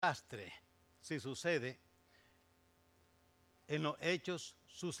desastre, si sucede, en los hechos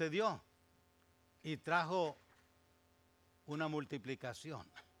sucedió y trajo una multiplicación.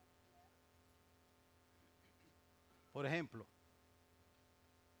 Por ejemplo,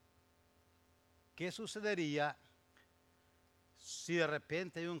 ¿qué sucedería si de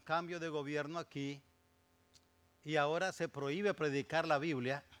repente hay un cambio de gobierno aquí y ahora se prohíbe predicar la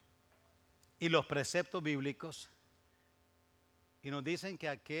Biblia y los preceptos bíblicos y nos dicen que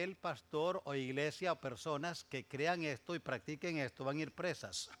aquel pastor o iglesia o personas que crean esto y practiquen esto van a ir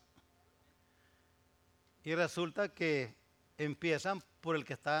presas? Y resulta que empiezan por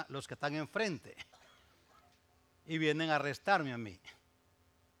los que están enfrente y vienen a arrestarme a mí.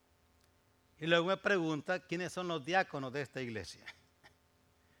 Y luego me pregunta quiénes son los diáconos de esta iglesia.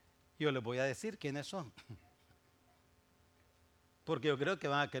 Yo les voy a decir quiénes son, porque yo creo que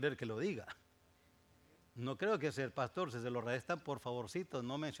van a querer que lo diga. No creo que sea el pastor. Si se lo arrestan, por favorcito,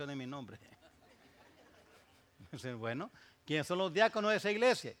 no mencione mi nombre. Bueno, ¿quiénes son los diáconos de esa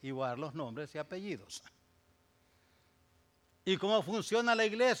iglesia? Igual los nombres y apellidos. ¿Y cómo funciona la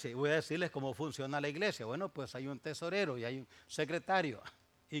iglesia? Voy a decirles cómo funciona la iglesia. Bueno, pues hay un tesorero y hay un secretario.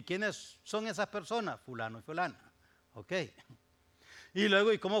 ¿Y quiénes son esas personas? Fulano y fulana. Ok. Y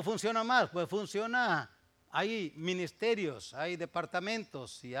luego, ¿y cómo funciona más? Pues funciona, hay ministerios, hay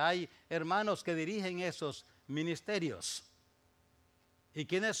departamentos y hay hermanos que dirigen esos ministerios. ¿Y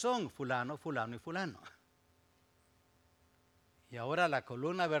quiénes son? Fulano, fulano y fulano. Y ahora la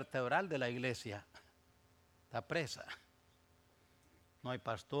columna vertebral de la iglesia está presa. No hay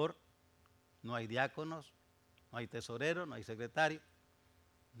pastor, no hay diáconos, no hay tesorero, no hay secretario,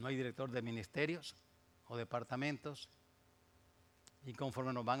 no hay director de ministerios o departamentos. Y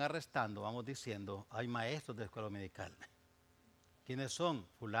conforme nos van arrestando, vamos diciendo, hay maestros de escuela dominical. ¿Quiénes son?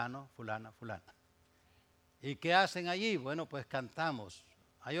 Fulano, fulana, fulana. ¿Y qué hacen allí? Bueno, pues cantamos.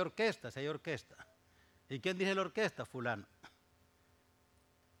 Hay orquestas, hay orquesta. ¿Y quién dirige la orquesta? Fulano.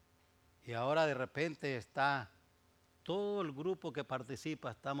 Y ahora de repente está todo el grupo que participa,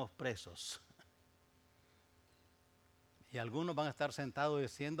 estamos presos. Y algunos van a estar sentados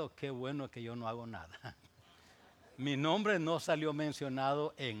diciendo, qué bueno que yo no hago nada. Mi nombre no salió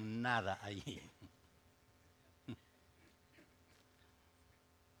mencionado en nada allí.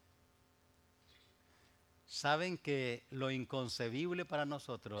 Saben que lo inconcebible para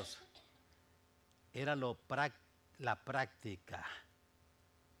nosotros era la práctica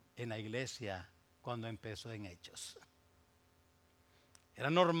en la iglesia cuando empezó en Hechos. Era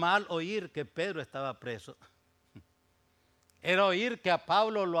normal oír que Pedro estaba preso. Era oír que a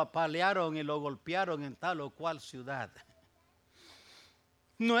Pablo lo apalearon y lo golpearon en tal o cual ciudad.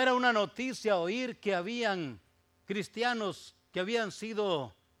 No era una noticia oír que habían cristianos que habían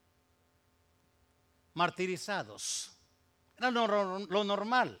sido martirizados. Era lo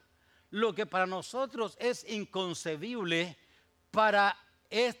normal. Lo que para nosotros es inconcebible, para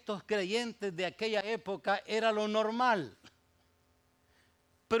estos creyentes de aquella época era lo normal.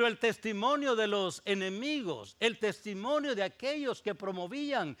 Pero el testimonio de los enemigos, el testimonio de aquellos que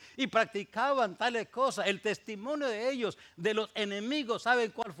promovían y practicaban tales cosas, el testimonio de ellos, de los enemigos,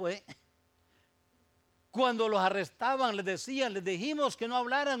 ¿saben cuál fue? Cuando los arrestaban, les decían, les dijimos que no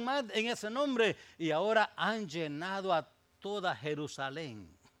hablaran más en ese nombre, y ahora han llenado a toda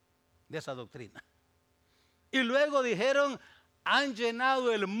Jerusalén de esa doctrina. Y luego dijeron, han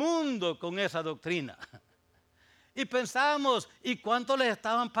llenado el mundo con esa doctrina. Y pensábamos, ¿y cuánto les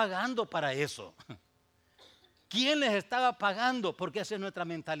estaban pagando para eso? ¿Quién les estaba pagando? Porque esa es nuestra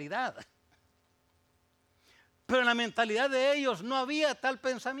mentalidad. Pero en la mentalidad de ellos no había tal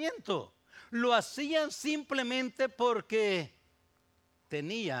pensamiento. Lo hacían simplemente porque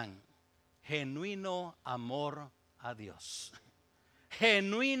tenían genuino amor a Dios.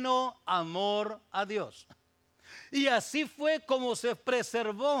 Genuino amor a Dios. Y así fue como se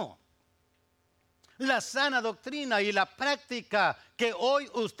preservó la sana doctrina y la práctica que hoy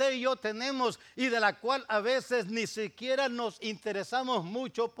usted y yo tenemos y de la cual a veces ni siquiera nos interesamos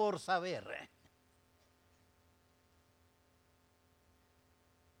mucho por saber.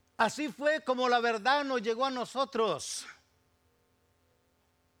 Así fue como la verdad nos llegó a nosotros.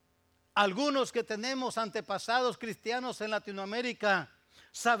 Algunos que tenemos antepasados cristianos en Latinoamérica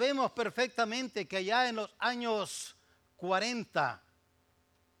sabemos perfectamente que ya en los años 40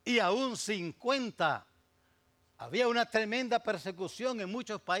 y aún 50 había una tremenda persecución en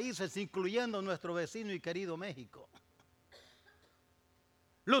muchos países, incluyendo nuestro vecino y querido México.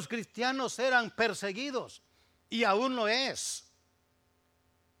 Los cristianos eran perseguidos y aún lo es.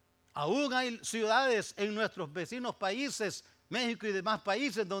 Aún hay ciudades en nuestros vecinos países, México y demás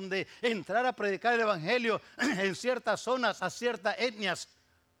países, donde entrar a predicar el evangelio en ciertas zonas a ciertas etnias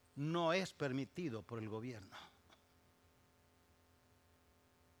no es permitido por el gobierno.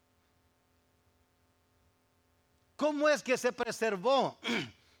 ¿Cómo es que se preservó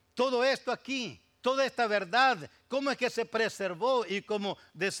todo esto aquí? Toda esta verdad, ¿cómo es que se preservó? Y como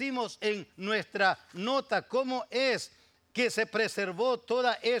decimos en nuestra nota, ¿cómo es que se preservó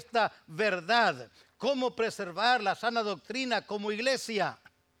toda esta verdad? ¿Cómo preservar la sana doctrina como iglesia?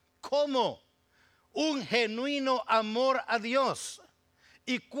 ¿Cómo? Un genuino amor a Dios.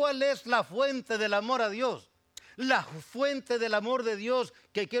 ¿Y cuál es la fuente del amor a Dios? La fuente del amor de Dios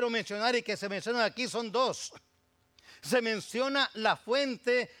que quiero mencionar y que se mencionan aquí son dos. Se menciona la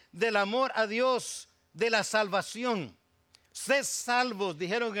fuente del amor a Dios, de la salvación. Sed salvos,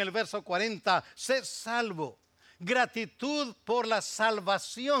 dijeron en el verso 40, sed salvo. Gratitud por la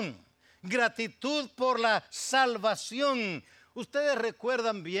salvación. Gratitud por la salvación. Ustedes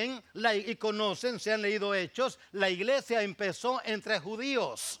recuerdan bien y conocen, se han leído Hechos, la iglesia empezó entre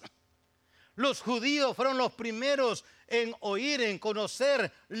judíos. Los judíos fueron los primeros en oír, en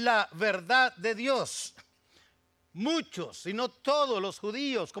conocer la verdad de Dios. Muchos, si no todos los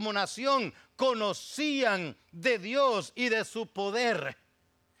judíos como nación conocían de Dios y de su poder,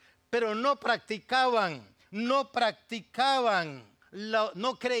 pero no practicaban, no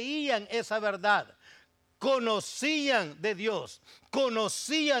creían esa verdad. Conocían de Dios,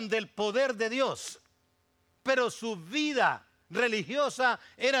 conocían del poder de Dios, pero su vida religiosa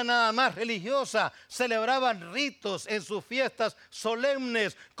era nada más religiosa. Celebraban ritos en sus fiestas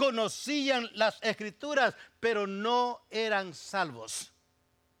solemnes, conocían las escrituras, pero no eran salvos.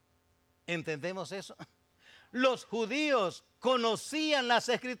 ¿Entendemos eso? Los judíos conocían las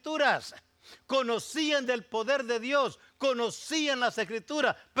escrituras, conocían del poder de Dios, conocían las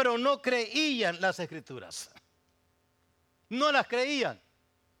escrituras, pero no creían las escrituras. No las creían.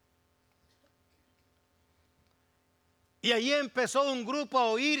 Y ahí empezó un grupo a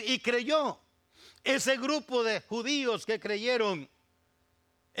oír y creyó. Ese grupo de judíos que creyeron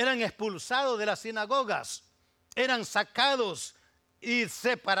eran expulsados de las sinagogas, eran sacados y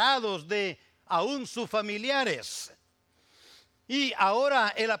separados de aún sus familiares. Y ahora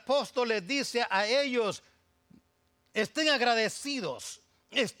el apóstol les dice a ellos, estén agradecidos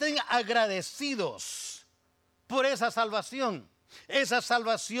por esa salvación. Esa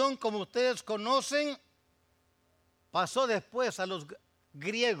salvación, como ustedes conocen, pasó después a los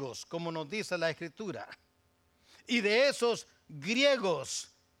griegos, como nos dice la Escritura. Y de esos griegos,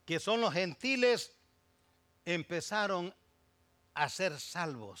 que son los gentiles, empezaron a ser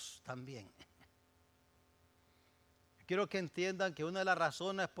salvos también. Quiero que entiendan que una de las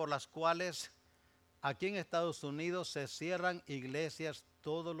razones por las cuales aquí en Estados Unidos se cierran iglesias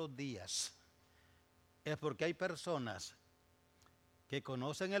todos los días es porque hay personas que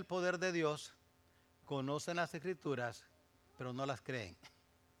conocen el poder de Dios, conocen las escrituras, pero no las creen.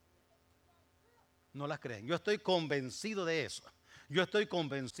 No las creen. Yo estoy convencido de eso. Yo estoy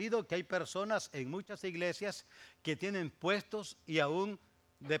convencido que hay personas en muchas iglesias que tienen puestos y aún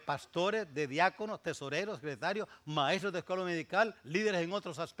de pastores, de diáconos, tesoreros, secretarios, maestros de escuela medical, líderes en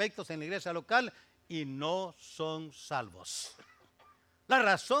otros aspectos en la iglesia local y no son salvos. La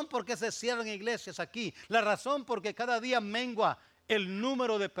razón por qué se cierran iglesias aquí, la razón por qué cada día mengua el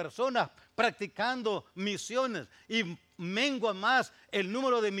número de personas practicando misiones y mengua más el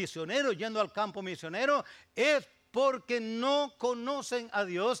número de misioneros yendo al campo misionero, es porque no conocen a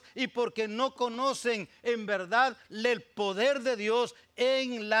Dios y porque no conocen en verdad el poder de Dios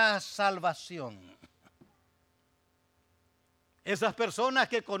en la salvación. Esas personas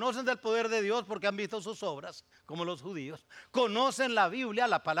que conocen del poder de Dios porque han visto sus obras, como los judíos, conocen la Biblia,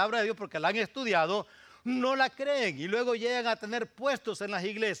 la palabra de Dios porque la han estudiado, no la creen y luego llegan a tener puestos en las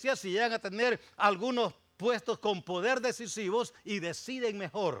iglesias y llegan a tener algunos puestos con poder decisivos y deciden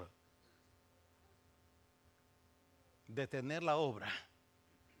mejor detener la obra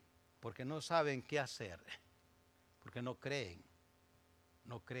porque no saben qué hacer, porque no creen.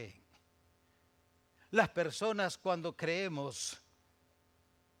 Las personas cuando creemos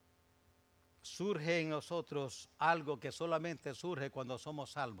surge en nosotros algo que solamente surge cuando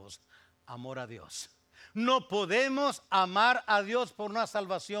somos salvos: amor a Dios. No podemos amar a Dios por una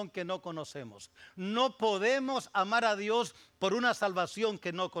salvación que no conocemos. No podemos amar a Dios por una salvación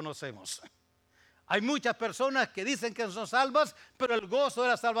que no conocemos. Hay muchas personas que dicen que son salvas, pero el gozo de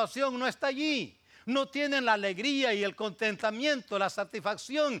la salvación no está allí. No tienen la alegría y el contentamiento, la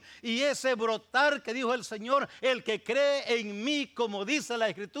satisfacción y ese brotar que dijo el Señor: el que cree en mí, como dice la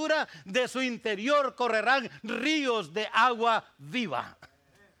Escritura, de su interior correrán ríos de agua viva.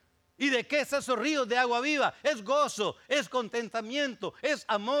 ¿Y de qué es esos ríos de agua viva? Es gozo, es contentamiento, es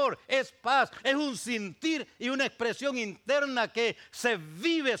amor, es paz, es un sentir y una expresión interna que se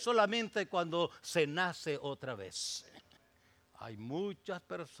vive solamente cuando se nace otra vez. Hay muchas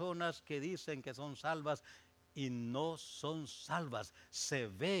personas que dicen que son salvas y no son salvas. Se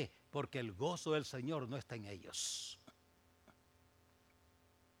ve porque el gozo del Señor no está en ellos.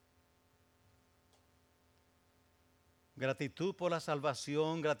 Gratitud por la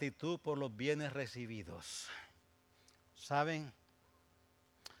salvación, gratitud por los bienes recibidos. ¿Saben?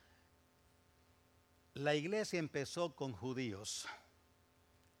 La iglesia empezó con judíos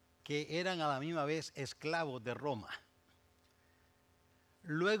que eran a la misma vez esclavos de Roma.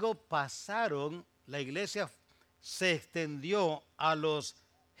 Luego pasaron, la iglesia se extendió a los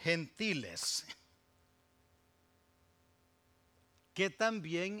gentiles, que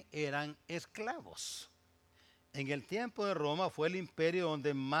también eran esclavos. En el tiempo de Roma fue el imperio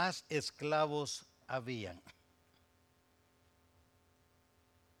donde más esclavos habían.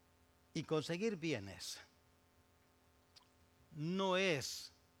 Y conseguir bienes no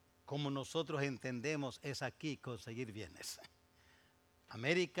es como nosotros entendemos, es aquí conseguir bienes.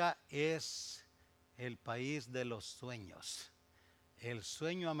 América es el país de los sueños. El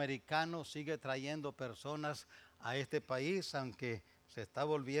sueño americano sigue trayendo personas a este país, aunque se está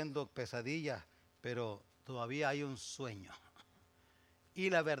volviendo pesadilla, pero todavía hay un sueño. Y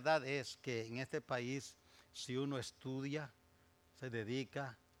la verdad es que en este país, si uno estudia, se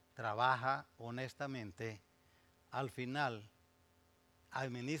dedica, trabaja honestamente, al final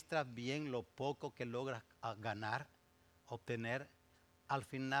administra bien lo poco que logra ganar, obtener, al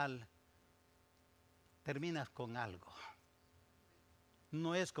final terminas con algo.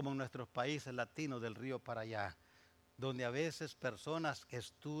 No es como en nuestros países latinos del río para allá, donde a veces personas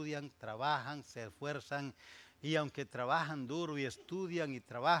estudian, trabajan, se esfuerzan, y aunque trabajan duro y estudian y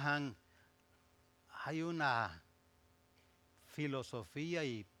trabajan, hay una filosofía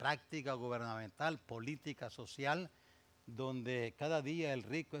y práctica gubernamental, política, social, donde cada día el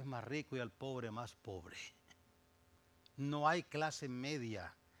rico es más rico y el pobre más pobre. No hay clase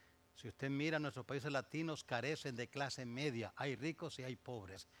media. Si usted mira, nuestros países latinos carecen de clase media. Hay ricos y hay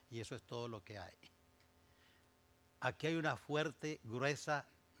pobres, y eso es todo lo que hay. Aquí hay una fuerte, gruesa,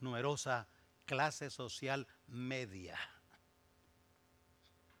 numerosa clase social media.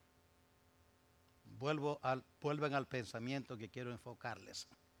 Vuelven al pensamiento que quiero enfocarles.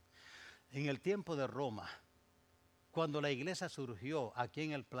 En el tiempo de Roma, cuando la iglesia surgió aquí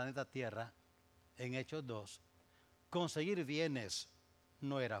en el planeta Tierra, en Hechos 2, conseguir bienes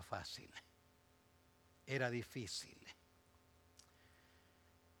no era fácil, era difícil.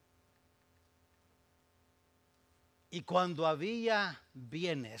 Y cuando había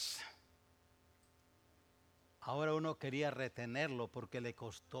bienes, ahora uno quería retenerlo porque le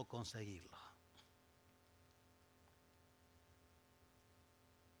costó conseguirlo.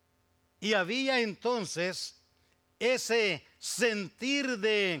 Y había entonces ese sentir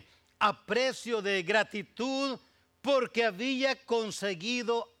de aprecio, de gratitud, porque había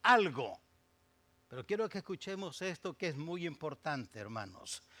conseguido algo. Pero quiero que escuchemos esto que es muy importante,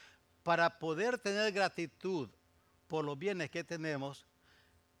 hermanos. Para poder tener gratitud por los bienes que tenemos,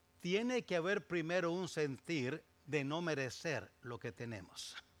 tiene que haber primero un sentir de no merecer lo que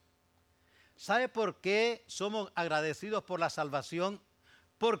tenemos. ¿Sabe por qué somos agradecidos por la salvación?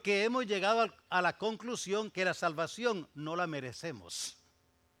 Porque hemos llegado a la conclusión que la salvación no la merecemos.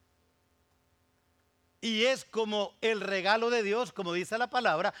 Y es como el regalo de Dios, como dice la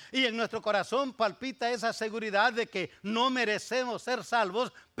palabra, y en nuestro corazón palpita esa seguridad de que no merecemos ser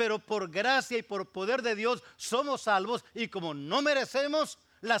salvos, pero por gracia y por poder de Dios somos salvos, y como no merecemos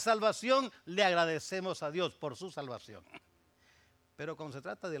la salvación, le agradecemos a Dios por su salvación. Pero cuando se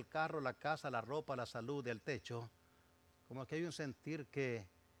trata del carro, la casa, la ropa, la salud, el techo, como que hay un sentir que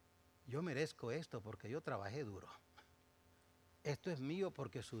yo merezco esto porque yo trabajé duro. Esto es mío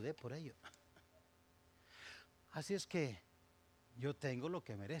porque sudé por ello. Así es que yo tengo lo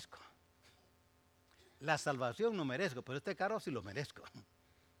que merezco. La salvación no merezco, pero este carro sí lo merezco.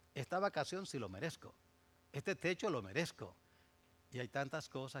 Esta vacación sí lo merezco. Este techo lo merezco. Y hay tantas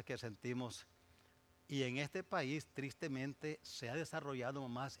cosas que sentimos. Y en este país, tristemente, se ha desarrollado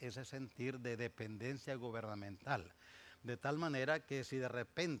más ese sentir de dependencia gubernamental. De tal manera que si de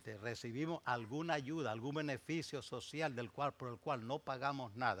repente recibimos alguna ayuda, algún beneficio social por el cual no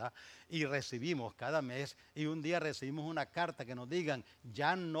pagamos nada y recibimos cada mes y un día recibimos una carta que nos digan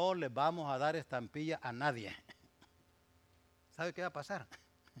ya no le vamos a dar estampilla a nadie. ¿Sabe qué va a pasar?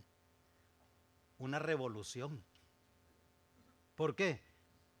 Una revolución. ¿Por qué?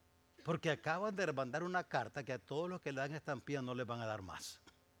 Porque acaban de mandar una carta que a todos los que le dan estampilla no les van a dar más.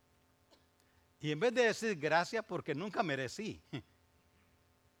 Y en vez de decir gracias porque nunca merecí,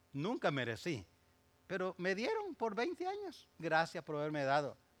 nunca merecí, pero me dieron por 20 años, gracias por haberme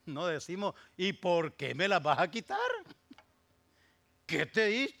dado. No decimos, ¿y por qué me las vas a quitar? ¿Qué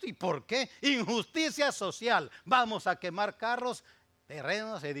te hice y por qué? Injusticia social. Vamos a quemar carros,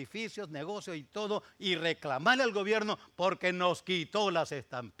 terrenos, edificios, negocios y todo y reclamarle al gobierno porque nos quitó las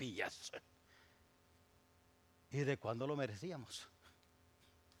estampillas. ¿Y de cuándo lo merecíamos?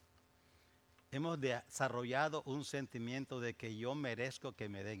 Hemos desarrollado un sentimiento de que yo merezco que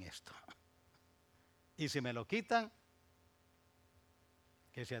me den esto. Y si me lo quitan,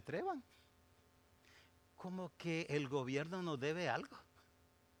 que se atrevan. Como que el gobierno nos debe algo.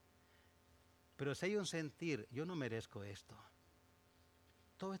 Pero si hay un sentir, yo no merezco esto.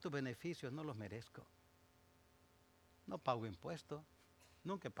 Todos estos beneficios no los merezco. No pago impuestos,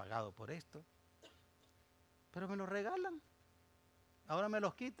 nunca he pagado por esto. Pero me los regalan. Ahora me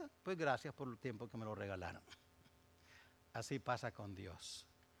los quitan, pues gracias por el tiempo que me lo regalaron. Así pasa con Dios.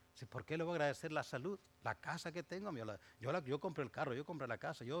 ¿Por qué le voy a agradecer la salud? La casa que tengo, yo compré el carro, yo compré la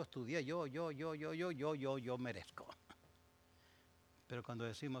casa, yo estudié, yo merezco. Pero cuando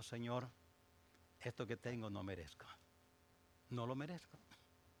decimos, Señor, esto que tengo no merezco, no lo merezco.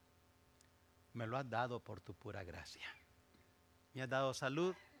 Me lo has dado por tu pura gracia. Me has dado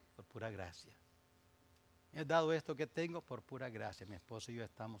salud por pura gracia. Me has dado esto que tengo por pura gracia. Mi esposo y yo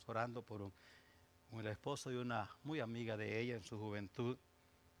estamos orando por el esposo de una muy amiga de ella en su juventud.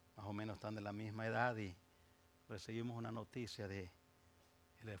 Más o menos están de la misma edad y recibimos una noticia de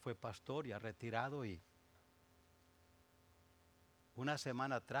él fue pastor y ha retirado y una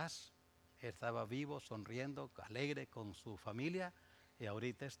semana atrás estaba vivo, sonriendo, alegre con su familia y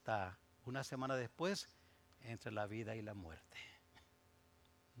ahorita está una semana después entre la vida y la muerte.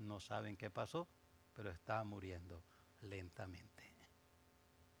 No saben qué pasó, pero está muriendo lentamente.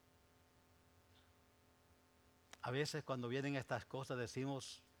 A veces cuando vienen estas cosas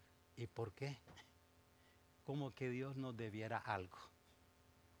decimos, ¿y por qué? Como que Dios nos debiera algo.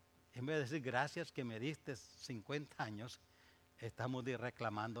 En vez de decir gracias que me diste 50 años, estamos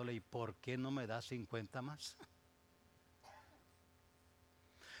reclamándole, ¿y por qué no me das 50 más?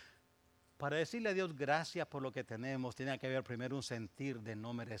 Para decirle a Dios gracias por lo que tenemos, tiene que haber primero un sentir de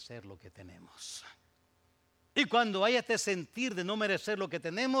no merecer lo que tenemos. Y cuando hay este sentir de no merecer lo que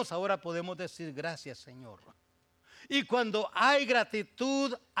tenemos, ahora podemos decir gracias, Señor. Y cuando hay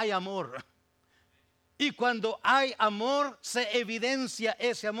gratitud, hay amor. Y cuando hay amor, se evidencia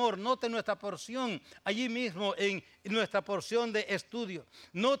ese amor. Note nuestra porción, allí mismo en nuestra porción de estudio.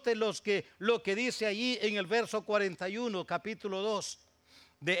 Note lo que dice allí en el verso 41, capítulo 2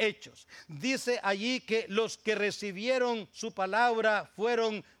 de Hechos. Dice allí que los que recibieron su palabra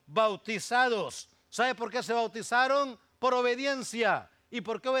fueron bautizados. ¿Sabe por qué se bautizaron? Por obediencia. ¿Y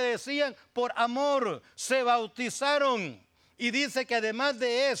por qué obedecían? Por amor. Se bautizaron. Y dice que además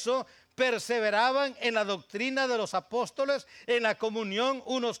de eso, perseveraban en la doctrina de los apóstoles, en la comunión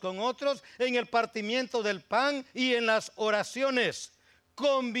unos con otros, en el partimiento del pan y en las oraciones.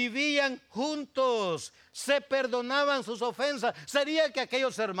 Convivían juntos, se perdonaban sus ofensas. Sería que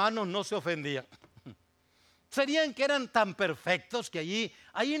aquellos hermanos no se ofendían. Serían que eran tan perfectos que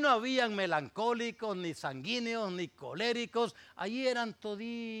allí no habían melancólicos, ni sanguíneos, ni coléricos. Allí eran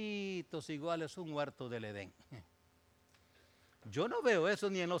toditos iguales, un huerto del Edén. Yo no veo eso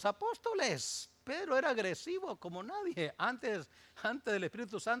ni en los apóstoles. Pedro era agresivo como nadie, antes del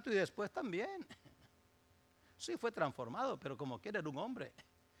Espíritu Santo y después también. Sí fue transformado, pero como quiera era un hombre.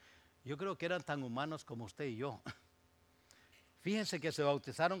 Yo creo que eran tan humanos como usted y yo. Fíjense que se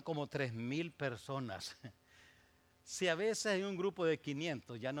bautizaron como 3,000 personas. Si a veces hay un grupo de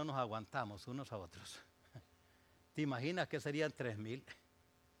 500, ya no nos aguantamos unos a otros. ¿Te imaginas que serían 3,000?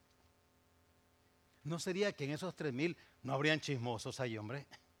 ¿No sería que en esos 3,000 no habrían chismosos ahí, hombre?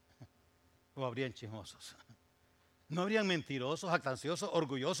 ¿O habrían chismosos? ¿No habrían mentirosos, jactanciosos,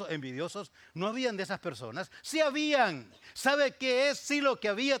 orgullosos, envidiosos? ¿No habían de esas personas? Sí habían. ¿Sabe qué es? Sí, lo que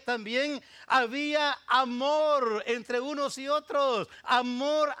había también. Había amor entre unos y otros.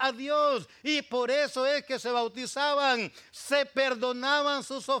 Amor a Dios. Y por eso es que se bautizaban. Se perdonaban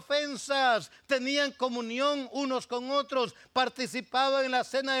sus ofensas. Tenían comunión unos con otros. Participaban en la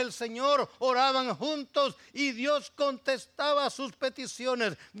cena del Señor. Oraban juntos. Y Dios contestaba sus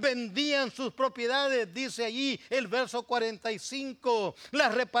peticiones. Vendían sus propiedades, dice allí el verso 45,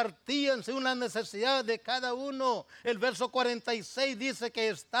 las repartían según las necesidades de cada uno. El verso 46 dice que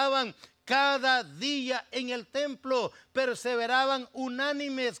estaban cada día en el templo, perseveraban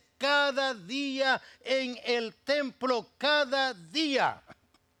unánimes cada día en el templo, cada día.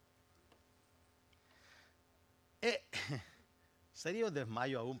 Sería un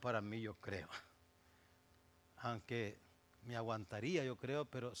desmayo aún para mí, yo creo. aunque me aguantaría, yo creo,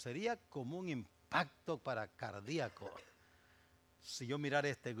 pero sería como un impacto para cardíaco si yo mirara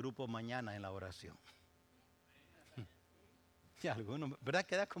este grupo mañana en la oración. Y algunos, ¿verdad?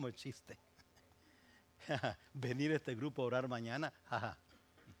 Queda como chiste. Venir a este grupo a orar mañana.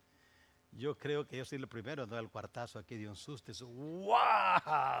 Yo creo que yo soy el primero, no el cuartazo aquí de un susto.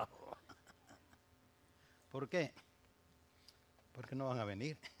 ¡Wow! ¿Por qué? Porque no van a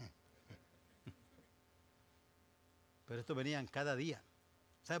venir. Pero estos venían cada día.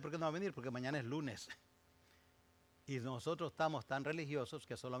 ¿Sabe por qué no van a venir? Porque mañana es lunes. Y nosotros estamos tan religiosos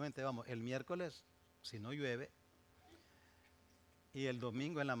que solamente vamos el miércoles, si no llueve, y el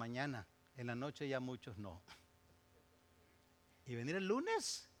domingo en la mañana. En la noche ya muchos no. ¿Y venir el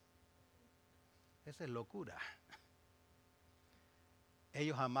lunes? Esa es locura.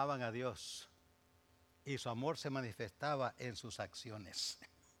 Ellos amaban a Dios y su amor se manifestaba en sus acciones.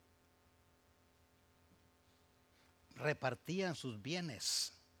 Repartían sus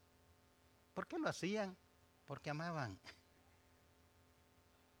bienes. ¿Por qué lo hacían? Porque amaban.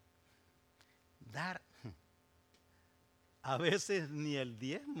 Dar. A veces ni el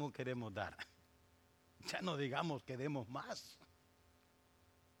diezmo queremos dar. Ya no digamos que demos más.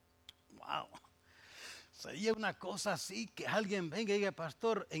 Wow. Sería una cosa así que alguien venga y diga,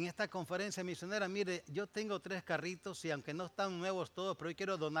 pastor, en esta conferencia misionera, mire, yo tengo 3 carritos y aunque no están nuevos todos, pero hoy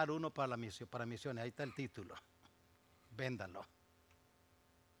quiero donar uno para la misión, para misiones. Ahí está el título. Véndalo.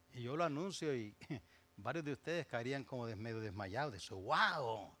 Y yo lo anuncio y varios de ustedes caerían como medio desmayados. De eso,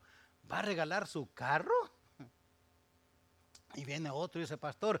 wow, ¿va a regalar su carro? Y viene otro y dice,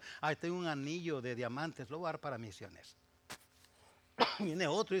 pastor, ahí tengo un anillo de diamantes, lo voy a dar para misiones. Viene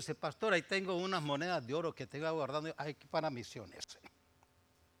otro y dice, pastor, ahí tengo unas monedas de oro que tengo guardando para misiones.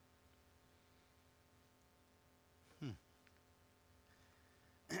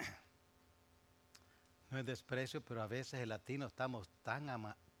 No es desprecio, pero a veces el latino estamos tan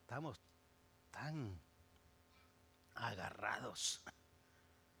agarrados.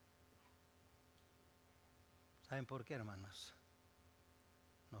 ¿Saben por qué, hermanos?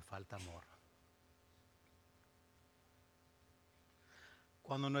 Nos falta amor.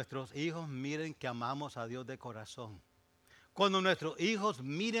 Cuando nuestros hijos miren que amamos a Dios de corazón, cuando nuestros hijos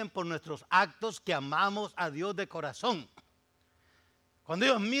miren por nuestros actos que amamos a Dios de corazón, cuando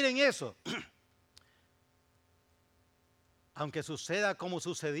ellos miren eso, aunque suceda como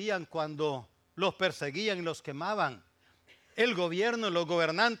sucedían cuando los perseguían y los quemaban, el gobierno, los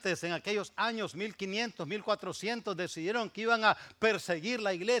gobernantes en aquellos años 1500, 1400 decidieron que iban a perseguir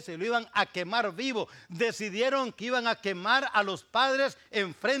la iglesia y lo iban a quemar vivo. Decidieron que iban a quemar a los padres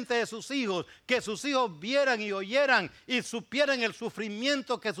en frente de sus hijos, que sus hijos vieran y oyeran y supieran el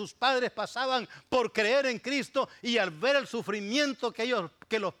sufrimiento que sus padres pasaban por creer en Cristo, y al ver el sufrimiento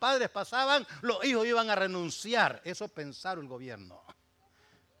que los padres pasaban, los hijos iban a renunciar. Eso pensaron el gobierno.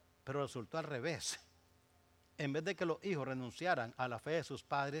 Pero resultó al revés. En vez de que los hijos renunciaran a la fe de sus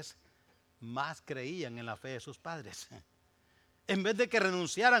padres, más creían en la fe de sus padres. En vez de que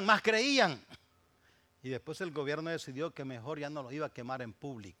renunciaran, más creían. Y después el gobierno decidió que mejor ya no los iba a quemar en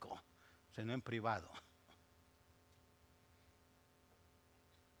público, sino en privado.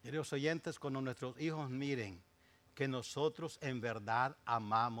 Queridos oyentes, cuando nuestros hijos miren que nosotros en verdad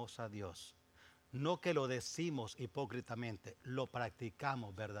amamos a Dios, no que lo decimos hipócritamente, lo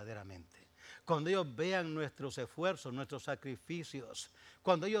practicamos verdaderamente. Cuando ellos vean nuestros esfuerzos, nuestros sacrificios,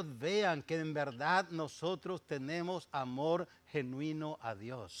 cuando ellos vean que en verdad nosotros tenemos amor genuino a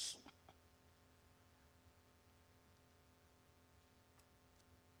Dios.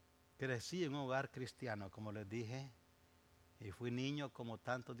 Crecí en un hogar cristiano, como les dije, y fui niño como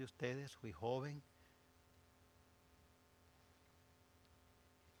tantos de ustedes, fui joven.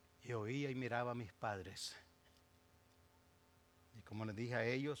 Y oía y miraba a mis padres. Y como les dije a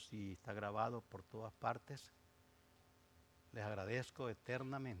ellos, y está grabado por todas partes, les agradezco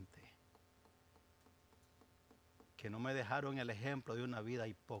eternamente que no me dejaron el ejemplo de una vida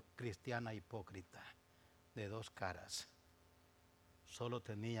cristiana hipócrita, de 2 caras. Solo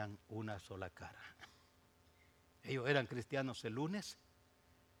tenían una sola cara. Ellos eran cristianos el lunes,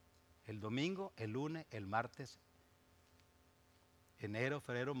 el domingo, el lunes, el martes, enero,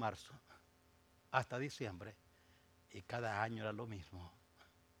 febrero, marzo, hasta diciembre. Y cada año era lo mismo.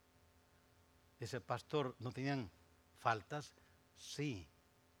 Dice, pastor, ¿no tenían faltas? Sí,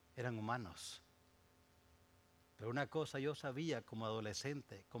 eran humanos. Pero una cosa yo sabía como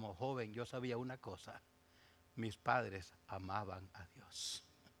adolescente, como joven, yo sabía una cosa. Mis padres amaban a Dios.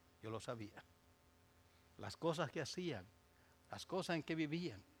 Yo lo sabía. Las cosas que hacían, las cosas en que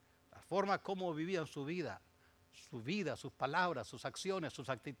vivían, la forma como vivían su vida, sus palabras, sus acciones, sus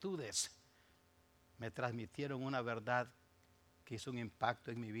actitudes, me transmitieron una verdad que hizo un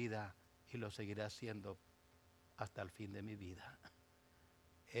impacto en mi vida y lo seguiré haciendo hasta el fin de mi vida.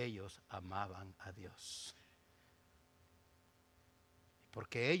 Ellos amaban a Dios.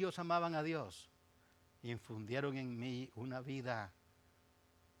 Porque ellos amaban a Dios, infundieron en mí una vida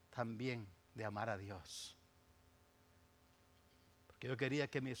también de amar a Dios. Porque yo quería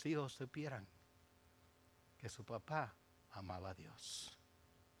que mis hijos supieran que su papá amaba a Dios.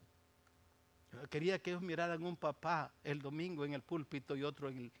 Yo quería que ellos miraran un papá el domingo en el púlpito y otro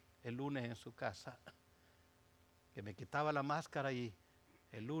el lunes en su casa. Que me quitaba la máscara y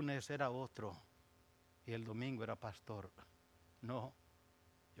el lunes era otro y el domingo era pastor. No,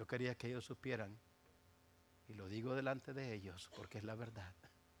 yo quería que ellos supieran, y lo digo delante de ellos porque es la verdad.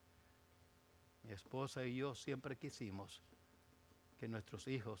 Mi esposa y yo siempre quisimos que nuestros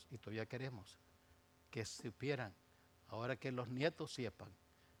hijos, y todavía queremos, que supieran, ahora que los nietos sepan,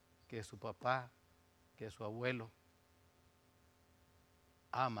 que su papá, que su abuelo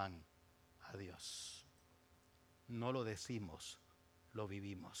aman a Dios. No lo decimos, lo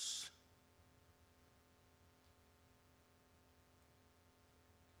vivimos.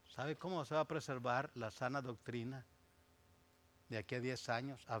 ¿Sabe cómo se va a preservar la sana doctrina de aquí a 10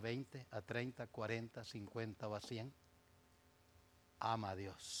 años, a 20, a 30, 40, 50 o a 100? Ama a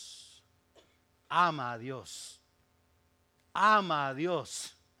Dios. Ama a Dios. Ama a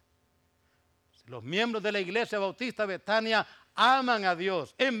Dios. Los miembros de la Iglesia Bautista Betania aman a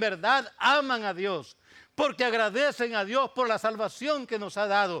Dios. En verdad aman a Dios. Porque agradecen a Dios por la salvación que nos ha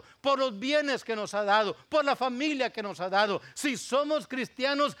dado, por los bienes que nos ha dado, por la familia que nos ha dado. Si somos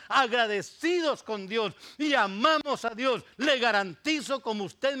cristianos agradecidos con Dios y amamos a Dios, le garantizo, como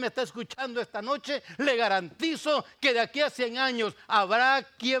usted me está escuchando esta noche, le garantizo que de aquí a 100 años habrá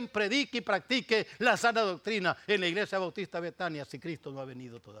quien predique y practique la sana doctrina en la Iglesia Bautista Betania, si Cristo no ha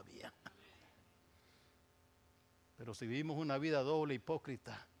venido todavía. Pero si vivimos una vida doble,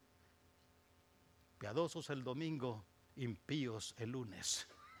 hipócrita, piadosos el domingo, impíos el lunes.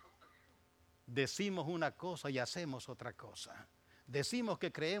 Decimos una cosa y hacemos otra cosa. Decimos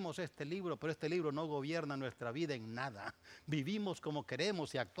que creemos este libro, pero este libro no gobierna nuestra vida en nada. Vivimos como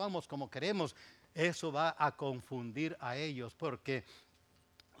queremos y actuamos como queremos. Eso va a confundir a ellos, porque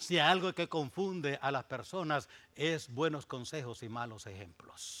si hay algo que confunde a las personas es buenos consejos y malos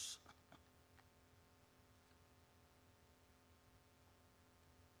ejemplos.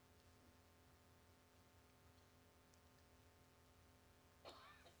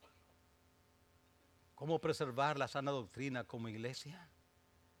 ¿Cómo preservar la sana doctrina como iglesia?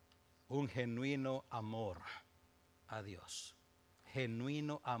 Un genuino amor a Dios.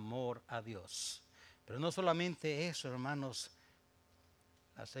 Genuino amor a Dios. Pero no solamente eso, hermanos.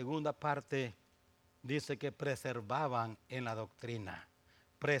 La segunda parte dice que preservaban en la doctrina.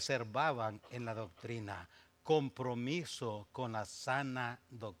 Preservaban en la doctrina. Compromiso con la sana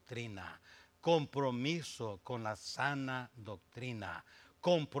doctrina. Compromiso con la sana doctrina.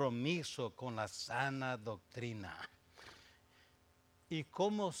 Compromiso con la sana doctrina. ¿Y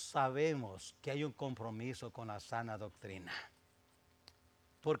cómo sabemos que hay un compromiso con la sana doctrina?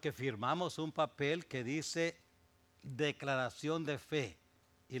 Porque firmamos un papel que dice declaración de fe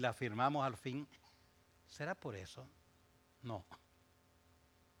y la firmamos al fin. ¿Será por eso? No.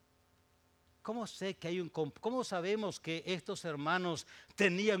 ¿Cómo sabemos que estos hermanos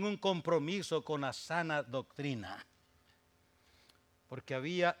tenían un compromiso con la sana doctrina? Porque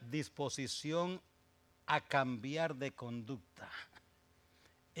había disposición a cambiar de conducta.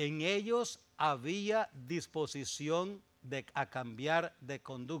 En ellos había disposición a cambiar de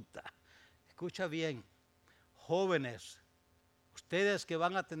conducta. Escucha bien, jóvenes, ustedes que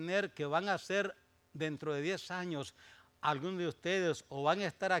van a ser dentro de 10 años, algunos de ustedes o van a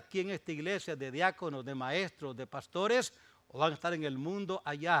estar aquí en esta iglesia de diáconos, de maestros, de pastores, o van a estar en el mundo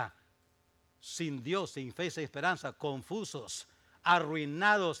allá, sin Dios, sin fe y sin esperanza, confusos,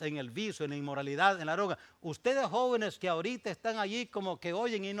 arruinados en el vicio, en la inmoralidad, en la droga. Ustedes jóvenes que ahorita están allí como que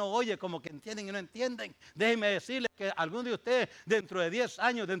oyen y no oyen, como que entienden y no entienden, déjenme decirles que algunos de ustedes dentro de 10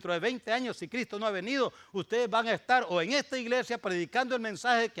 años, dentro de 20 años, si Cristo no ha venido, ustedes van a estar o en esta iglesia predicando el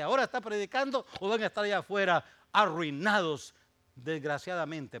mensaje que ahora está predicando, o van a estar allá afuera arruinados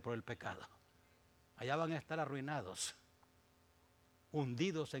desgraciadamente por el pecado. Allá van a estar arruinados,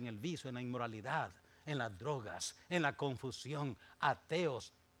 hundidos en el vicio, en la inmoralidad, en las drogas, en la confusión,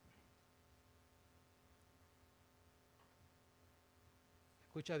 ateos.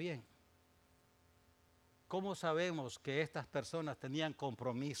 Escucha bien. ¿Cómo sabemos que estas personas tenían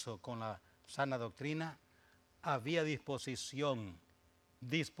compromiso con la sana doctrina? Había disposición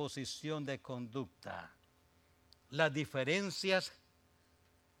de conducta. Las diferencias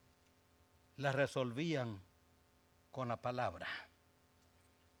las resolvían con la palabra.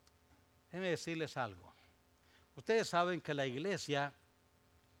 Déjenme decirles algo. Ustedes saben que la iglesia,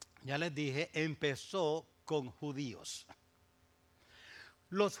 ya les dije, empezó con judíos.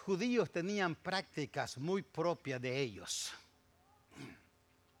 Los judíos tenían prácticas muy propias de ellos.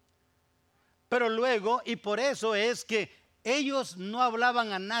 Pero luego, y por eso es que ellos no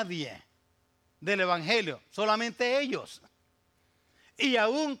hablaban a nadie del evangelio, solamente ellos. Y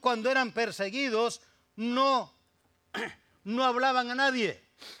aun cuando eran perseguidos, no hablaban a nadie.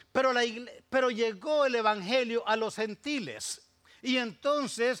 Pero llegó el evangelio a los gentiles. Y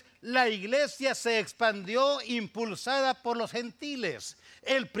entonces la iglesia se expandió impulsada por los gentiles.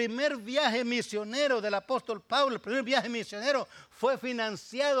 El primer viaje misionero del apóstol Pablo, el primer viaje misionero fue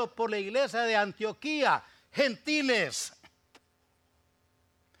financiado por la iglesia de Antioquía, gentiles.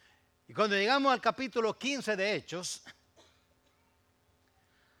 Y cuando llegamos al capítulo 15 de Hechos,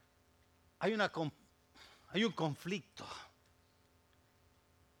 hay un conflicto.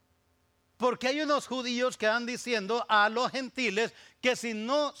 Porque hay unos judíos que van diciendo a los gentiles que si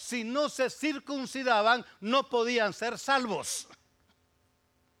no se circuncidaban no podían ser salvos.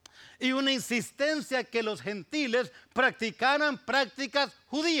 Y una insistencia que los gentiles practicaran prácticas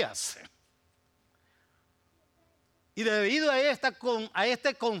judías. Y debido a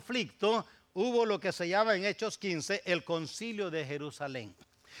este conflicto hubo lo que se llama en Hechos 15 el Concilio de Jerusalén.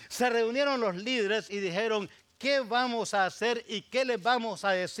 Se reunieron los líderes y dijeron: ¿qué vamos a hacer y qué les vamos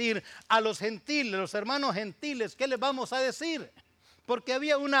a decir a los gentiles, los hermanos gentiles? ¿Qué les vamos a decir? Porque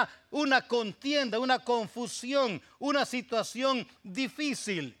había una contienda, una confusión, una situación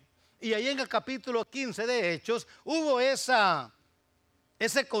difícil. Y ahí en el capítulo 15 de Hechos hubo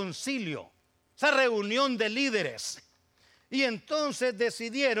ese concilio, esa reunión de líderes. Y entonces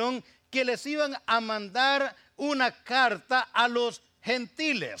decidieron que les iban a mandar una carta a los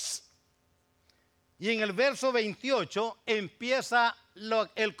gentiles. Y en el verso 28 empieza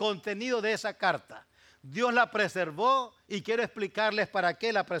el contenido de esa carta. Dios la preservó y quiero explicarles para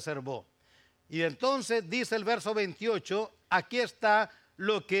qué la preservó. Y entonces dice el verso 28, aquí está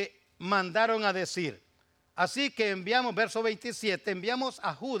lo que mandaron a decir. Así que enviamos, verso 27, enviamos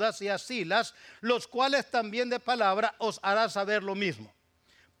a Judas y a Silas, los cuales también de palabra os harán saber lo mismo.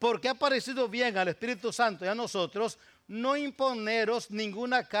 Porque ha parecido bien al Espíritu Santo y a nosotros no imponeros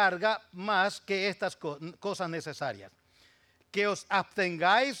ninguna carga más que estas cosas necesarias. Que os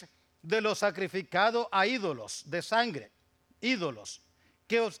abstengáis de lo sacrificado a ídolos, de sangre, ídolos.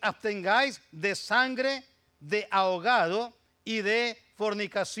 Que os abstengáis de sangre, de ahogado y de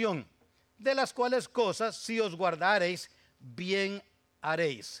fornicación, de las cuales cosas si os guardareis, bien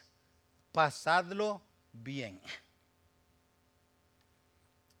haréis. Pasadlo bien.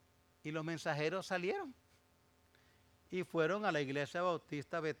 Y los mensajeros salieron y fueron a la iglesia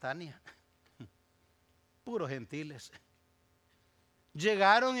bautista Betania, puros gentiles.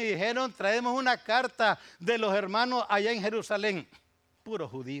 Llegaron y dijeron: traemos una carta de los hermanos allá en Jerusalén,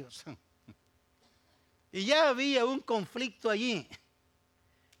 puros judíos. Y ya había un conflicto allí.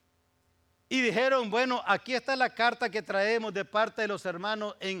 Y dijeron: bueno, aquí está la carta que traemos de parte de los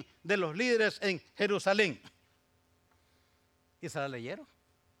hermanos, de los líderes en Jerusalén. Y se la leyeron.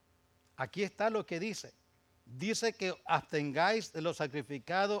 Aquí está lo que dice. Dice que abstengáis de lo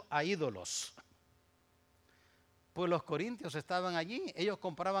sacrificado a ídolos. Pues los corintios estaban allí. Ellos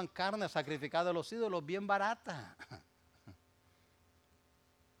compraban carne sacrificada a los ídolos bien barata.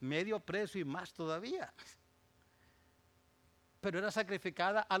 Medio precio y más todavía. Pero era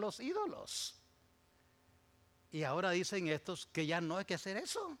sacrificada a los ídolos. Y ahora dicen estos que ya no hay que hacer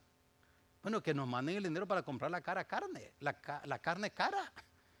eso. Bueno, que nos manden el dinero para comprar la carne, la carne cara.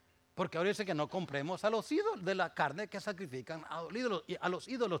 Porque ahora dice que no compremos a los ídolos, de la carne que sacrifican a los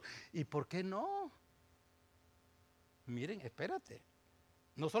ídolos. ¿Y por qué no? Miren, espérate.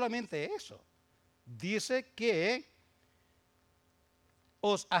 No solamente eso. Dice que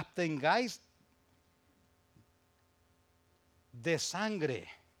os abstengáis de sangre,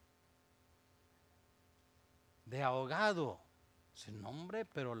 de ahogado. Sin nombre,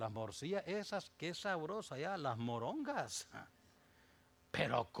 pero las morcillas esas, qué sabrosas ya, las morongas.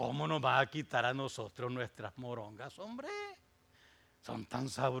 Pero ¿cómo nos va a quitar a nosotros nuestras morongas, hombre? Son tan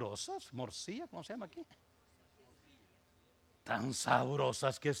sabrosas, morcillas, ¿cómo se llama aquí? Tan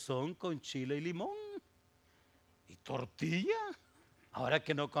sabrosas que son, con chile y limón. Y tortilla. Ahora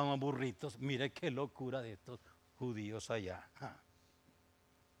que no coman burritos, mire qué locura de estos judíos allá.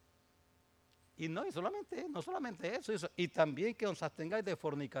 Y no solamente eso, y también que os abstengáis de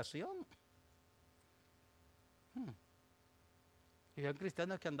fornicación. Y había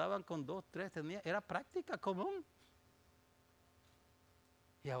cristianos que andaban con 2, 3, era práctica común.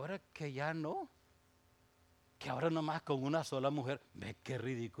 Y ahora que ya no, que ahora nomás con una sola mujer. Ve qué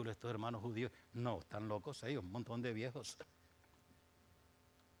ridículo estos hermanos judíos. No, están locos ellos, un montón de viejos.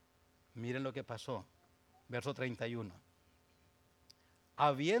 Miren lo que pasó. Verso 31.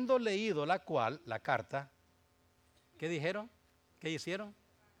 Habiendo leído la carta, ¿qué dijeron? ¿Qué hicieron?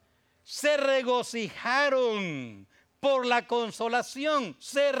 Se regocijaron por la consolación,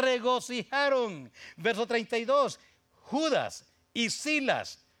 se regocijaron. Verso 32, Judas y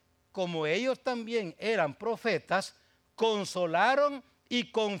Silas, como ellos también eran profetas, consolaron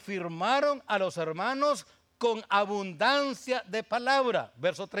y confirmaron a los hermanos con abundancia de palabra.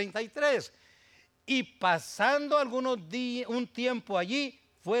 Verso 33, y pasando algunos días, un tiempo allí,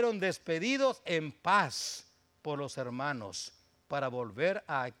 fueron despedidos en paz por los hermanos para volver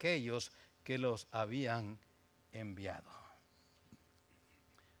a aquellos que los habían enviado.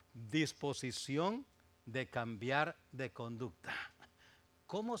 Disposición de cambiar de conducta.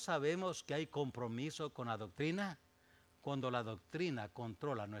 ¿Cómo sabemos que hay compromiso con la doctrina? Cuando la doctrina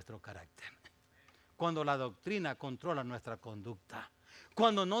controla nuestro carácter. Cuando la doctrina controla nuestra conducta.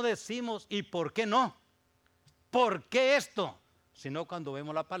 Cuando no decimos ¿y por qué no? ¿Por qué esto? Sino cuando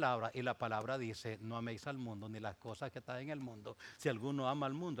vemos la palabra y la palabra dice no améis al mundo ni las cosas que están en el mundo. Si alguno ama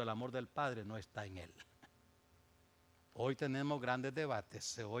al mundo, el amor del Padre no está en él. Hoy tenemos grandes debates,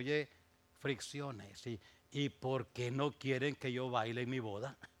 se oye fricciones y ¿por qué no quieren que yo baile en mi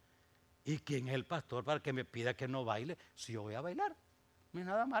boda? ¿Y quién es el pastor para que me pida que no baile? Si yo voy a bailar, no es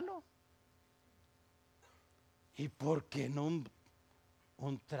nada malo. ¿Y por qué no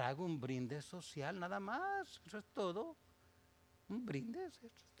un trago, un brindis social nada más? Eso es todo. Un brindis, eso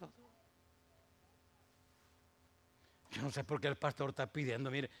es todo. Yo no sé por qué el pastor está pidiendo,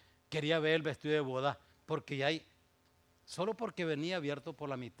 mire, quería ver el vestido de boda, porque ya hay, solo porque venía abierto por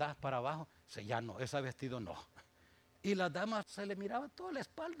la mitad para abajo, ya no, ese vestido no. Y las damas se le miraba toda la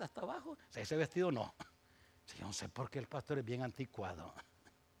espalda hasta abajo, ese vestido no. Yo no sé por qué el pastor es bien anticuado.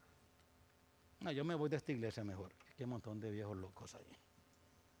 No, yo me voy de esta iglesia mejor, que hay un montón de viejos locos ahí.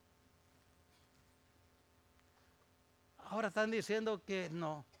 Ahora están diciendo que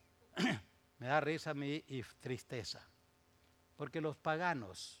no. Me da risa a mí y tristeza. Porque los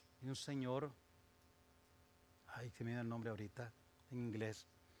paganos, y un señor, se me viene el nombre ahorita, en inglés,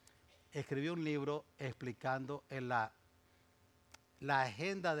 escribió un libro explicando en la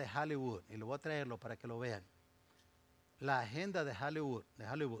agenda de Hollywood, y lo voy a traerlo para que lo vean. La agenda de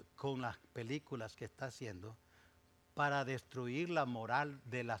Hollywood con las películas que está haciendo para destruir la moral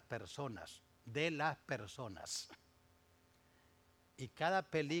de las personas, Y cada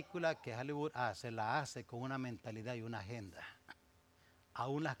película que Hollywood hace, la hace con una mentalidad y una agenda.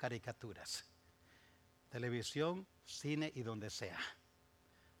 Aún las caricaturas. Televisión, cine y donde sea.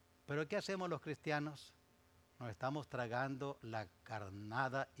 Pero ¿qué hacemos los cristianos? Nos estamos tragando la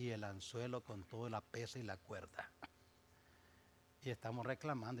carnada y el anzuelo con toda la pesa y la cuerda. Y estamos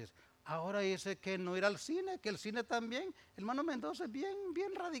reclamando. Ahora dice que no ir al cine, que el cine también. Hermano Mendoza es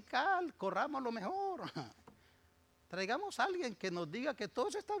bien radical. Corramos lo mejor. Traigamos a alguien que nos diga que todo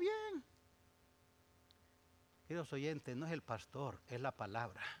eso está bien. Queridos oyentes, no es el pastor, es la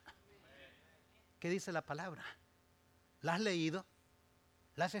palabra. ¿Qué dice la palabra? ¿La has leído?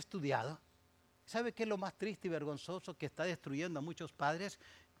 ¿La has estudiado? ¿Sabe qué es lo más triste y vergonzoso que está destruyendo a muchos padres?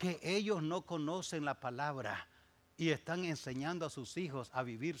 Que ellos no conocen la palabra y están enseñando a sus hijos a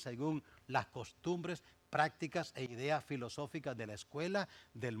vivir según las costumbres, prácticas e ideas filosóficas de la escuela,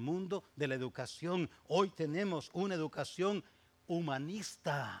 del mundo, de la educación. Hoy tenemos una educación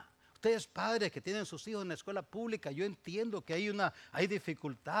humanista. Ustedes padres que tienen sus hijos en la escuela pública, yo entiendo que hay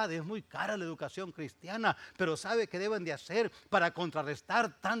dificultades, es muy cara la educación cristiana, pero ¿sabe qué deben de hacer para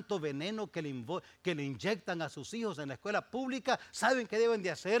contrarrestar tanto veneno que le inyectan a sus hijos en la escuela pública? ¿Saben qué deben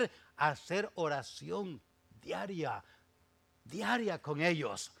de hacer? Hacer oración diaria con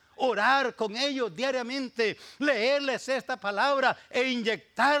ellos. Orar con ellos diariamente, leerles esta palabra e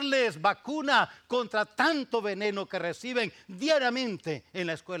inyectarles vacuna contra tanto veneno que reciben diariamente en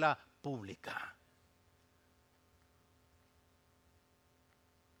la escuela pública.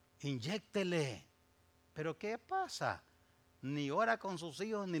 Inyéctele. Pero ¿qué pasa? Ni ora con sus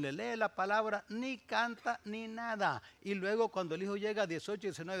hijos, ni le lee la palabra, ni canta, ni nada. Y luego cuando el hijo llega a 18,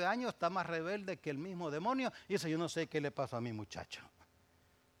 19 años, está más rebelde que el mismo demonio y dice, yo no sé qué le pasó a mi muchacho.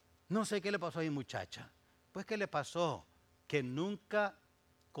 No sé qué le pasó a mi muchacha. Pues ¿qué le pasó? Que nunca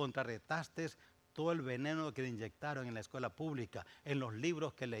contrarrestaste todo el veneno que le inyectaron en la escuela pública, en los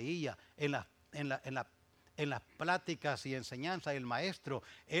libros que leía, en las pláticas y enseñanzas del maestro.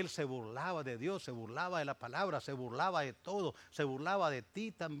 Él se burlaba de Dios, se burlaba de la palabra, se burlaba de todo, se burlaba de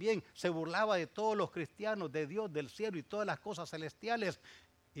ti también, se burlaba de todos los cristianos, de Dios, del cielo y todas las cosas celestiales.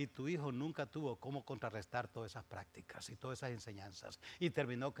 Y tu hijo nunca tuvo cómo contrarrestar todas esas prácticas y todas esas enseñanzas. Y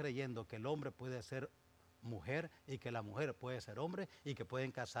terminó creyendo que el hombre puede ser mujer y que la mujer puede ser hombre y que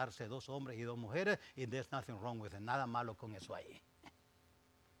pueden casarse dos hombres y dos mujeres y there's nothing wrong with it. Nada malo con eso ahí.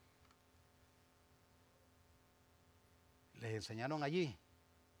 Les enseñaron allí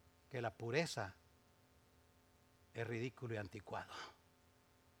que la pureza es ridículo y anticuado.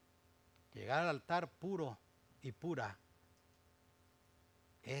 Llegar al altar puro y pura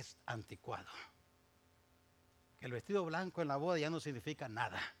es anticuado. Que el vestido blanco en la boda ya no significa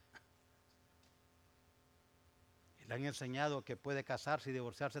nada. Y le han enseñado que puede casarse y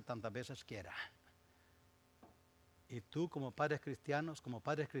divorciarse tantas veces quiera. Y tú como padres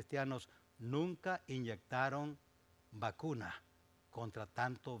cristianos, nunca inyectaron vacuna contra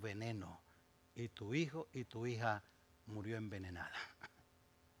tanto veneno. Y tu hijo y tu hija murió envenenada.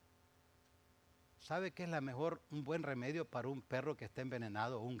 ¿Sabe qué es un buen remedio para un perro que esté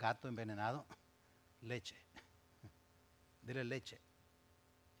envenenado o un gato envenenado? Leche. Dile leche.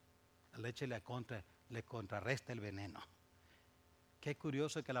 La leche le contrarresta el veneno. Qué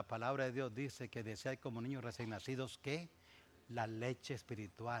curioso que la palabra de Dios dice que deseáis como niños recién nacidos que la leche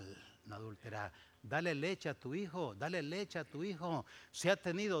espiritual no adulterada. Dale leche a tu hijo, dale leche a tu hijo. Si ha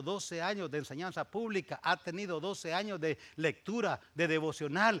tenido 12 años de enseñanza pública, ha tenido 12 años de lectura, de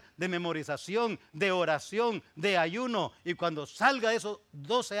devocional, de memorización, de oración, de ayuno. Y cuando salga de esos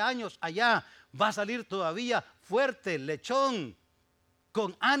 12 años allá, va a salir todavía fuerte, lechón,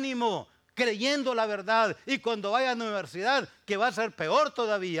 con ánimo, creyendo la verdad. Y cuando vaya a la universidad, que va a ser peor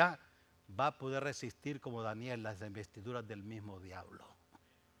todavía, va a poder resistir como Daniel las investiduras del mismo diablo.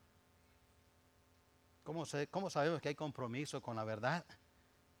 ¿Cómo sabemos que hay compromiso con la verdad?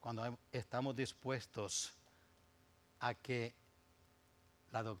 Cuando estamos dispuestos a que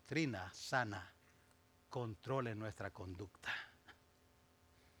la doctrina sana controle nuestra conducta.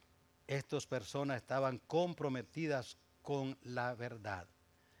 Estas personas estaban comprometidas con la verdad.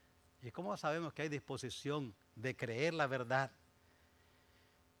 ¿Y cómo sabemos que hay disposición de creer la verdad?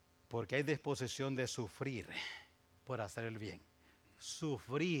 Porque hay disposición de sufrir por hacer el bien.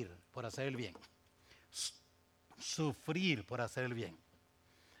 Sufrir por hacer el bien. Sufrir por hacer el bien.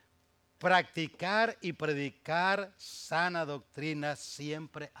 Practicar y predicar sana doctrina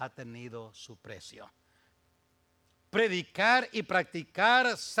siempre ha tenido su precio. Predicar y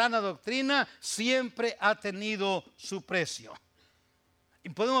practicar sana doctrina siempre ha tenido su precio. Y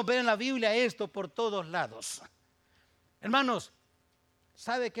podemos ver en la Biblia esto por todos lados. Hermanos,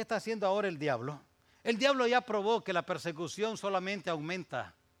 ¿sabe qué está haciendo ahora el diablo? El diablo ya probó que la persecución solamente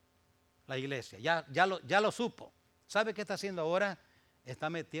aumenta la iglesia. Ya lo supo. ¿Sabe qué está haciendo ahora? Está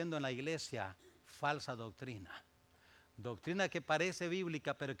metiendo en la iglesia falsa doctrina. Doctrina que parece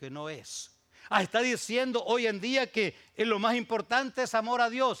bíblica, pero que no es. Está diciendo hoy en día que lo más importante es amar a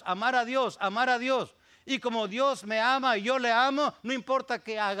Dios, amar a Dios, amar a Dios. Y como Dios me ama y yo le amo, no importa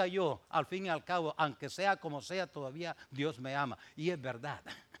qué haga yo. Al fin y al cabo, aunque sea como sea, todavía Dios me ama. Y es verdad,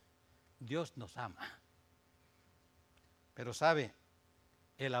 Dios nos ama. Pero sabe,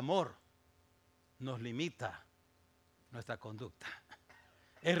 el amor nos limita nuestra conducta.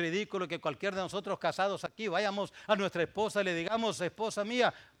 Es ridículo que cualquiera de nosotros casados aquí vayamos a nuestra esposa y le digamos, esposa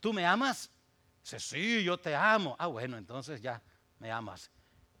mía, ¿tú me amas? Dice, sí, yo te amo. Ah, bueno, entonces ya me amas.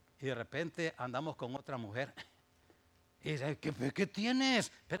 Y de repente andamos con otra mujer. Y dice, ¿qué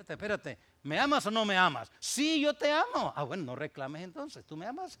tienes? Espérate, ¿me amas o no me amas? Sí, yo te amo. Ah, bueno, no reclames entonces, ¿tú me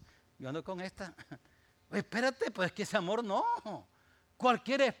amas? Yo ando con esta. Espérate, pues que ese amor no.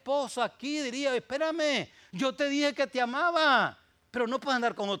 Cualquier esposo aquí diría, espérame, yo te dije que te amaba, pero no puedes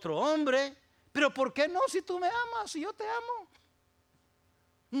andar con otro hombre. Pero ¿por qué no si tú me amas, si yo te amo?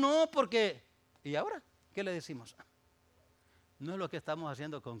 No, porque, ¿y ahora qué le decimos? No es lo que estamos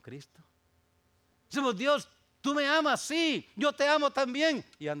haciendo con Cristo. Decimos, Dios, tú me amas, sí, yo te amo también.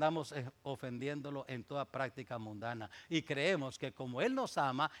 Y andamos ofendiéndolo en toda práctica mundana. Y creemos que como Él nos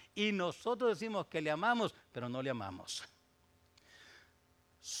ama y nosotros decimos que le amamos, pero no le amamos.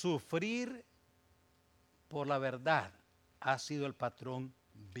 Sufrir por la verdad ha sido el patrón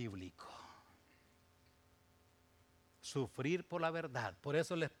bíblico. Sufrir por la verdad. Por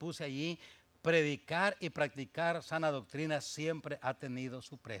eso les puse allí, predicar y practicar sana doctrina siempre ha tenido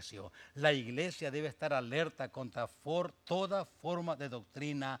su precio. La iglesia debe estar alerta contra toda forma de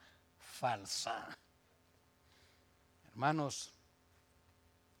doctrina falsa. Hermanos,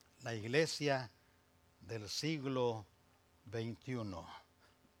 la iglesia del siglo XXI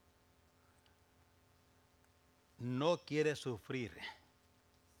no quiere sufrir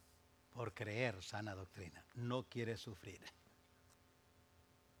por creer sana doctrina. No quiere sufrir.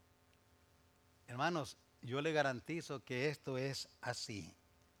 Hermanos, yo le garantizo que esto es así.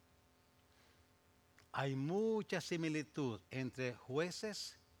 Hay mucha similitud entre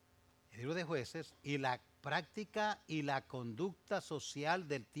Jueces, el libro de Jueces, y la práctica y la conducta social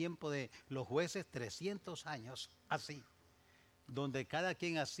del tiempo de los jueces, 300 años, así, donde cada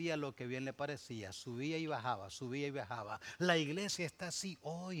quien hacía lo que bien le parecía, subía y bajaba, subía y bajaba. La iglesia está así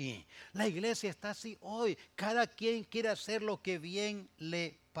hoy, la iglesia está así hoy, cada quien quiere hacer lo que bien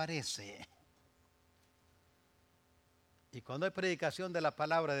le parece. Y cuando hay predicación de la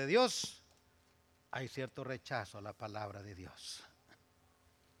palabra de Dios, hay cierto rechazo a la palabra de Dios.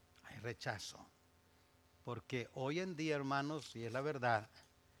 Hay rechazo. Porque hoy en día, hermanos, y es la verdad,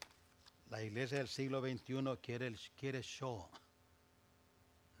 la iglesia del siglo XXI quiere show,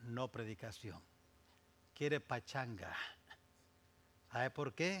 no predicación. Quiere pachanga. ¿Sabe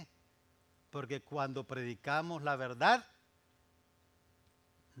por qué? Porque cuando predicamos la verdad,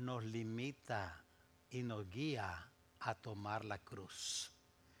 nos limita y nos guía a tomar la cruz.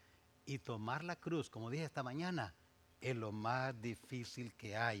 Y tomar la cruz, como dije esta mañana, es lo más difícil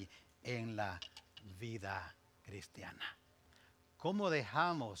que hay en la vida cristiana. ¿Cómo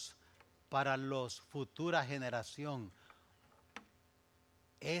dejamos para las futuras generaciones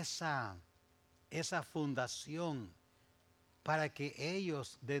esa fundación para que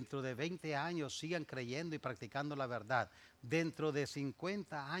ellos dentro de 20 años sigan creyendo y practicando la verdad? Dentro de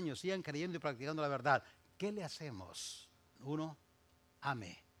 50 años sigan creyendo y practicando la verdad. ¿Qué le hacemos? Uno,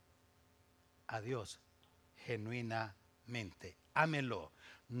 ame a Dios genuinamente. Ámelo,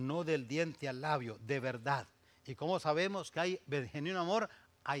 no del diente al labio, de verdad. Y como sabemos que hay genuino amor,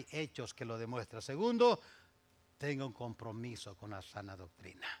 hay hechos que lo demuestran. Segundo, tenga un compromiso con la sana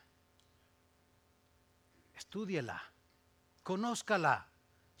doctrina. Estúdiela, conózcala,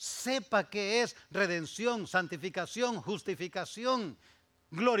 sepa qué es redención, santificación, justificación,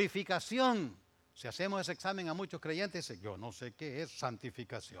 glorificación. Si hacemos ese examen a muchos creyentes, dicen, yo no sé qué es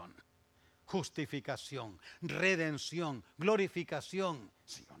santificación, justificación, redención, glorificación.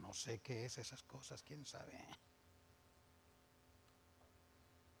 Si yo no sé qué es esas cosas, ¿quién sabe?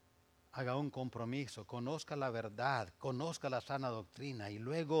 Haga un compromiso, conozca la verdad, conozca la sana doctrina y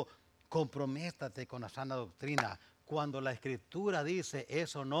luego comprométate con la sana doctrina. Cuando la Escritura dice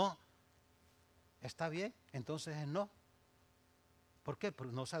eso no, está bien, entonces es no. ¿Por qué?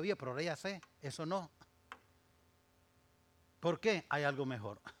 Porque no sabía, pero ahora ya sé, eso no. ¿Por qué? Hay algo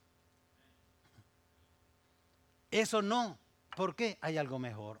mejor. Eso no, ¿por qué? Hay algo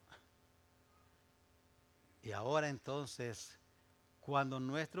mejor. Y ahora entonces, cuando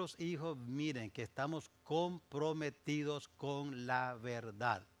nuestros hijos miren que estamos comprometidos con la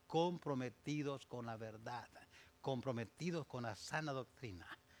verdad, comprometidos con la verdad, comprometidos con la sana doctrina,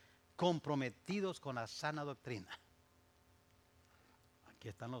 comprometidos con la sana doctrina. Aquí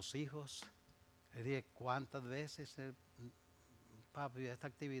están los hijos. Le dije, ¿cuántas veces, papi, esta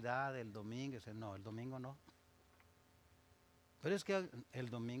actividad el domingo? Dice, no, el domingo no. Pero es que el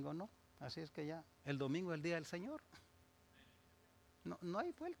domingo no. Así es que ya, el domingo es el día del Señor. No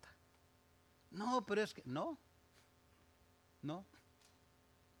hay vuelta. No, pero es que, no.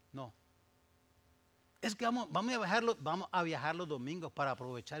 Es que vamos a viajar los domingos para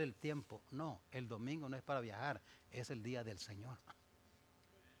aprovechar el tiempo. No, el domingo no es para viajar, es el día del Señor.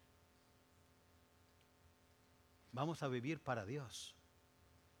 Vamos a vivir para Dios.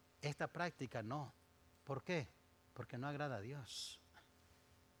 Esta práctica no. ¿Por qué? Porque no agrada a Dios.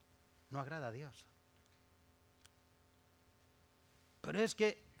 No agrada a Dios. Pero es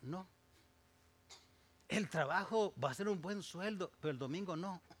que no. El trabajo va a ser un buen sueldo, pero el domingo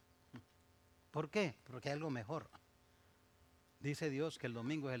no. ¿Por qué? Porque hay algo mejor. Dice Dios que el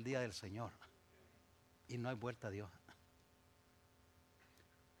domingo es el día del Señor y no hay vuelta a Dios.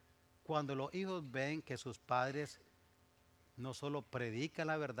 Cuando los hijos ven que sus padres no solo predican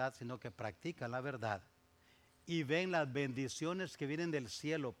la verdad, sino que practican la verdad, y ven las bendiciones que vienen del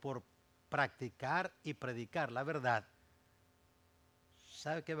cielo por practicar y predicar la verdad,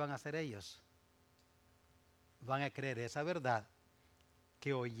 ¿sabe qué van a hacer ellos? Van a creer esa verdad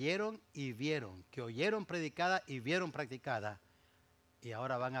que oyeron y vieron, que oyeron predicada y vieron practicada, y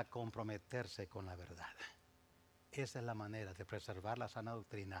ahora van a comprometerse con la verdad. Esa es la manera de preservar la sana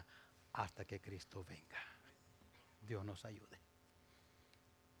doctrina hasta que Cristo venga. Dios nos ayude.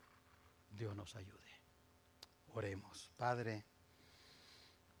 Dios nos ayude. Oremos. Padre,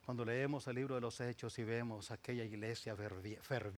 cuando leemos el libro de los Hechos y vemos aquella iglesia ferviente,